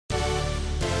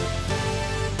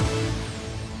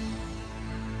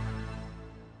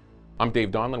I'm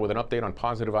Dave Donlin with an update on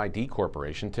PositiveID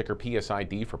Corporation, ticker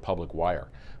PSID for Public Wire.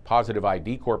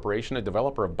 PositiveID Corporation, a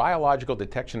developer of biological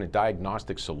detection and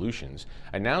diagnostic solutions,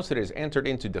 announced it has entered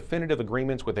into definitive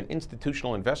agreements with an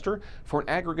institutional investor for an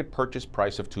aggregate purchase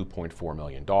price of $2.4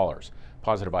 million.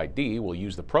 PositiveID will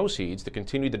use the proceeds to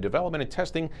continue the development and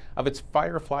testing of its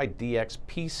Firefly DX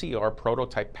PCR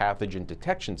prototype pathogen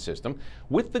detection system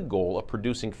with the goal of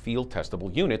producing field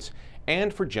testable units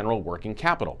and for general working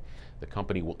capital. The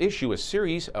company will issue a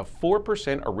series of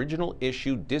 4% original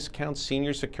issue discount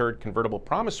senior secured convertible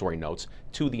promissory notes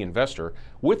to the investor,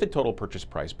 with the total purchase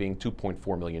price being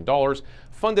 $2.4 million,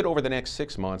 funded over the next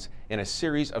 6 months in a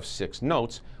series of 6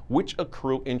 notes, which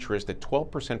accrue interest at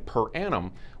 12% per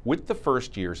annum, with the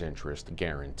first year's interest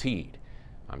guaranteed.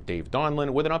 I'm Dave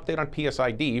Donlin with an update on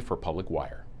PSID for Public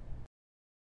Wire.